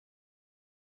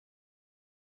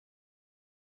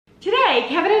Today,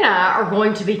 Kevin and I are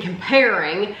going to be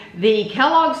comparing the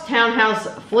Kellogg's Townhouse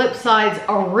FlipSides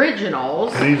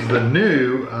Originals. And these are the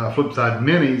new FlipSide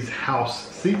Minis House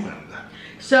Seasoned.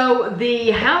 So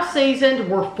the House Seasoned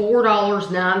were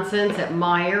 $4.09 at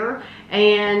Meijer,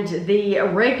 and the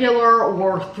regular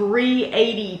were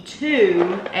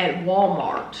 $3.82 at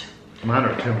Walmart. Mine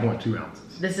are 10.2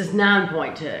 ounces. This is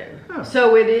 9.2. Oh.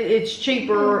 So it's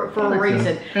cheaper for a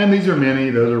reason. Sense. And these are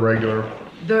mini, those are regular.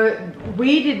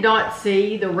 We did not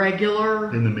see the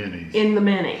regular in the minis. In the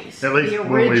minis. At least the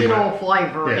when we original went.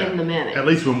 flavor Yeah. in the minis. At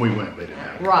least when we went, they didn't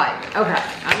have it. Right. Okay.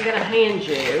 I'm gonna hand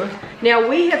you. Now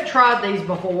we have tried these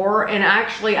before, and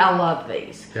actually I love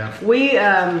these. Yeah. We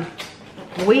have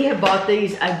bought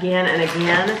these again and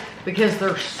again because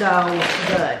they're so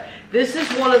good. This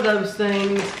is one of those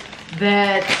things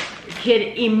that can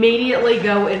immediately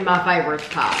go in my favorites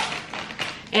pile.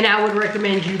 And I would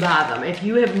recommend you buy them. If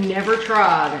you have never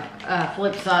tried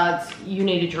FlipSides, you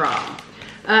need to try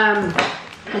them.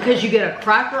 Because you get a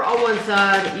cracker on one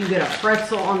side, you get a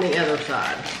pretzel on the other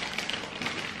side.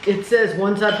 It says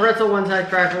one side pretzel, one side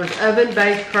crackers,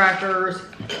 oven-baked crackers.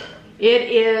 It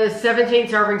is 17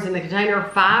 servings in the container.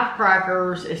 5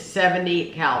 crackers is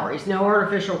 70 calories. No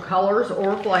artificial colors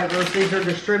or flavors. These are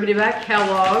distributed by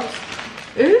Kellogg's.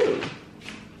 Ooh.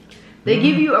 They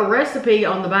give you a recipe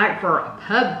on the back for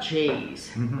pub cheese.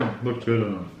 Looks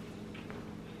good.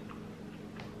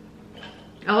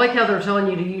 I like how they're telling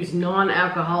you to use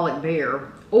non-alcoholic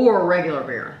beer or regular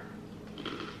beer.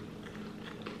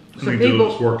 So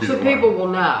people will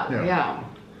know. Yeah.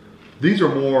 These are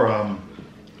more, I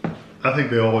think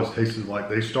they always tasted like,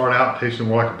 they start out tasting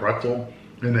more like a pretzel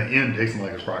and they end tasting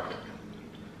like a cracker.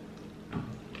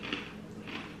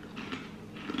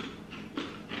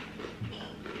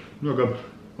 No good.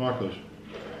 I like this.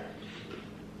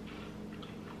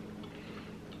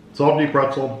 Salty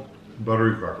pretzel,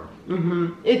 buttery cracker.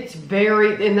 It's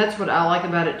very, and that's what I like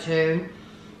about it too.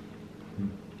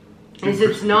 Is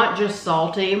it's not just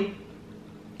salty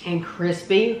and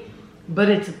crispy, but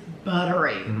it's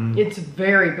buttery. It's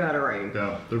very buttery.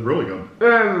 Yeah, they're really good.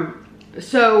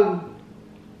 So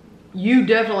you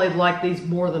definitely like these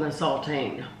more than a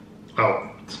saltine. Oh,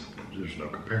 there's no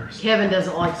comparison. Kevin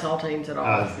doesn't like saltines at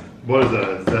all. What is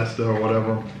that? Zesta or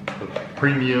whatever? The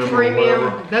premium.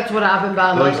 Premium. That's what I've been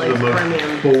buying Those lately. are the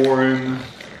most Premium. boring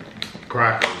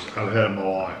crackers I've had in my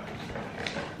life.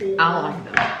 I like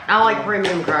them. I like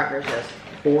premium crackers. Yes.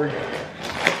 Boring.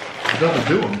 It doesn't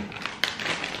do them.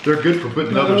 They're good for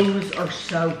putting others. Those are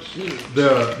so cute.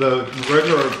 The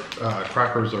regular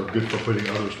crackers are good for putting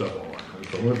other stuff on.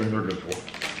 That's the only thing they're good for.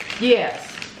 Yes.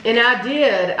 And I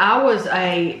was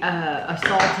a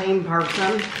saltine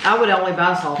person. I would only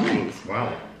buy saltines.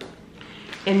 Wow.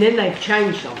 And then they've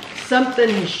changed them. Something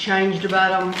has changed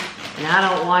about them, and I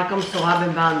don't like them, so I've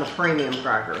been buying the premium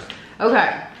crackers.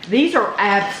 Okay, these are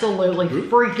absolutely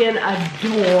freaking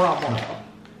adorable.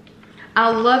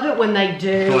 I love it when they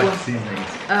do. I like seasonings.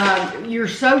 You're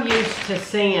so used to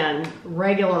seeing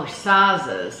regular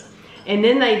sizes, and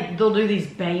then they'll do these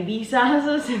baby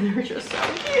sizes, and they're just so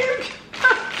cute.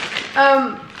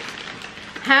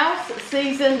 House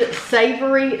Seasoned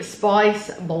Savory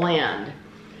Spice Blend.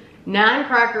 9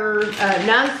 crackers,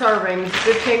 9 servings,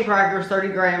 15 crackers, 30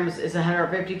 grams is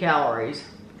 150 calories.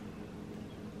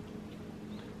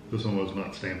 This one was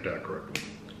not stamped out correctly.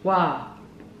 Wow.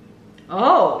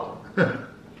 Oh.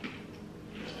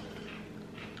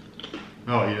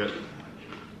 I'll eat it.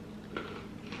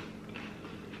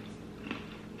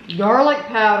 Garlic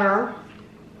powder,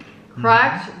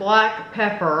 cracked black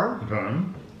pepper, Okay.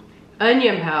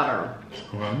 onion powder.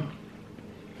 Okay.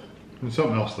 There's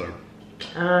something else there.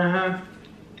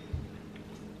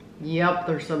 Yep,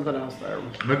 there's something else there.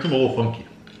 Makes them a little funky.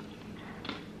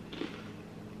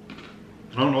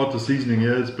 I don't know what the seasoning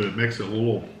is, but it makes it a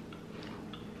little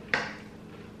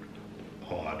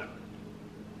odd.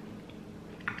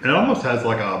 It almost has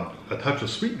like a touch of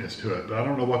sweetness to it, but I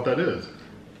don't know what that is.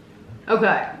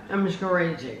 Okay, I'm just gonna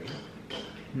read it to you.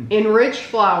 Enriched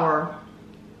flour,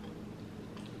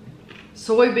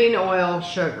 soybean oil,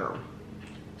 sugar,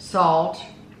 salt,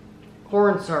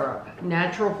 corn syrup,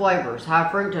 natural flavors, high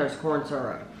fructose corn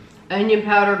syrup, onion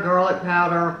powder, garlic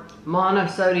powder,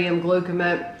 monosodium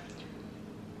glutamate,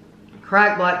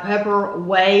 cracked black pepper,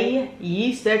 whey,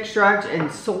 yeast extract, and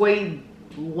soy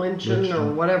lichen or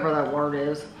whatever that word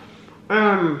is.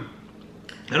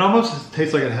 It almost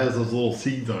tastes like it has those little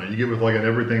seeds on it. You get with like an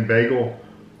everything bagel,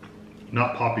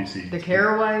 not poppy seeds. The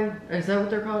caraway? Is that what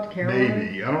they're called? Caraway?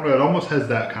 Maybe. I don't know. It almost has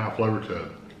that kind of flavor to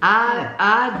it.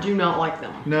 I do not like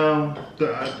them. No,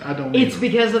 I don't. It's either.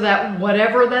 because of that,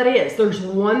 whatever that is. There's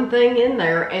one thing in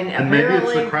there, and apparently, maybe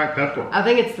it's the cracked pepper. I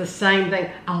think it's the same thing.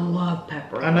 I love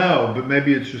pepper. I know, but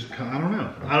maybe it's just, I don't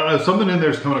know. Something in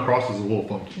there's coming across as a little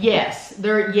funky. Yes,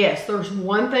 there's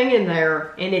one thing in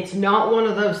there, and it's not one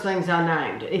of those things I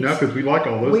named. No, because we like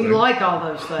all those things. We like all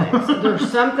those things.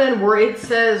 There's something where it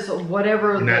says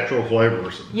whatever. Natural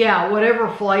flavors. Yeah, whatever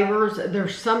flavors.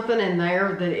 There's something in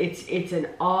there that it's an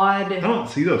odd. I don't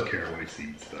see those caraway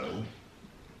seeds though.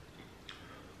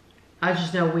 I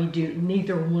just know we do.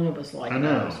 Neither one of us like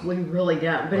those. We really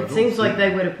don't. But I it don't seems like see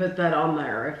they would have put that on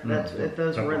there if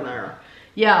those were in Okay. there.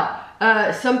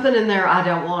 Yeah, something in there I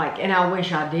don't like, and I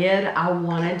wish I did. I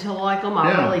wanted to like them.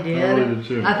 I really did. I really did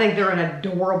too. I think they're an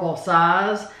adorable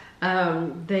size.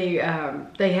 They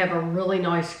have a really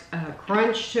nice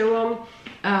crunch to them.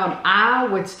 I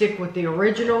would stick with the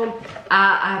original.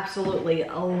 I absolutely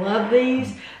love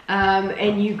these.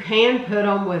 And you can put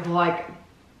them with like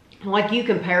you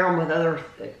can pair them with other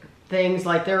things.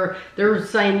 Like they're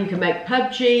saying you can make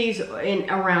pub cheese.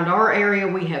 Around our area,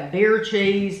 we have beer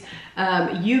cheese.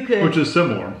 Which is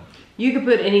similar. You could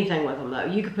put anything with them though.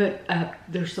 You could put,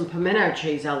 there's some pimento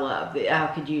cheese I love that I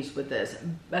could use with this.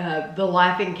 The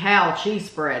Laughing Cow cheese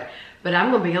spread. But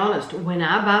I'm going to be honest, when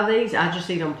I buy these, I just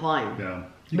eat them plain. Yeah.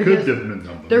 You could dip them in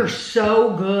something. They're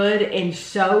so good and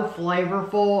so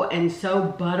flavorful and so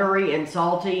buttery and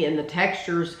salty, and the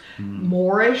texture's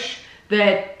moreish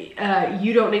that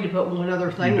you don't need to put one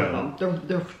other thing with them.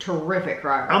 They're terrific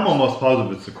crackers. I'm almost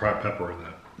positive it's the cracked pepper in that.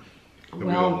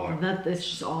 Well, that's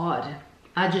just odd.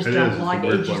 I just It don't is. It's a like it.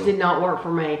 weird It just flavor. did not work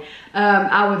for me.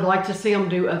 I would like to see them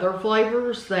do other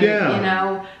flavors. You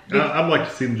know. I'd like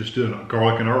to see them just do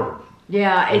garlic and herb.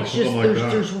 Yeah, it's just something like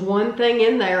that. there's one thing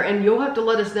in there, and you'll have to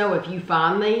let us know if you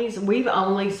find these. We've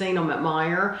only seen them at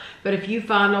Meijer, but if you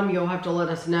find them, you'll have to let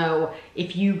us know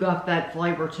if you got that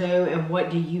flavor too, and what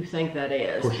do you think that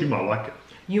is. Of course, you might like it.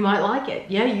 You might like it.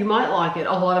 Yeah, you might like it.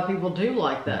 A lot of people do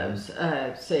like those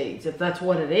seeds, if that's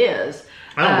what it is.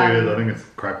 I don't think it is. I think it's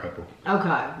cracked pepper.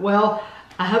 Okay, well,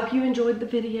 I hope you enjoyed the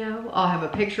video. I'll have a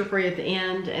picture for you at the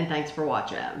end, and thanks for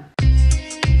watching.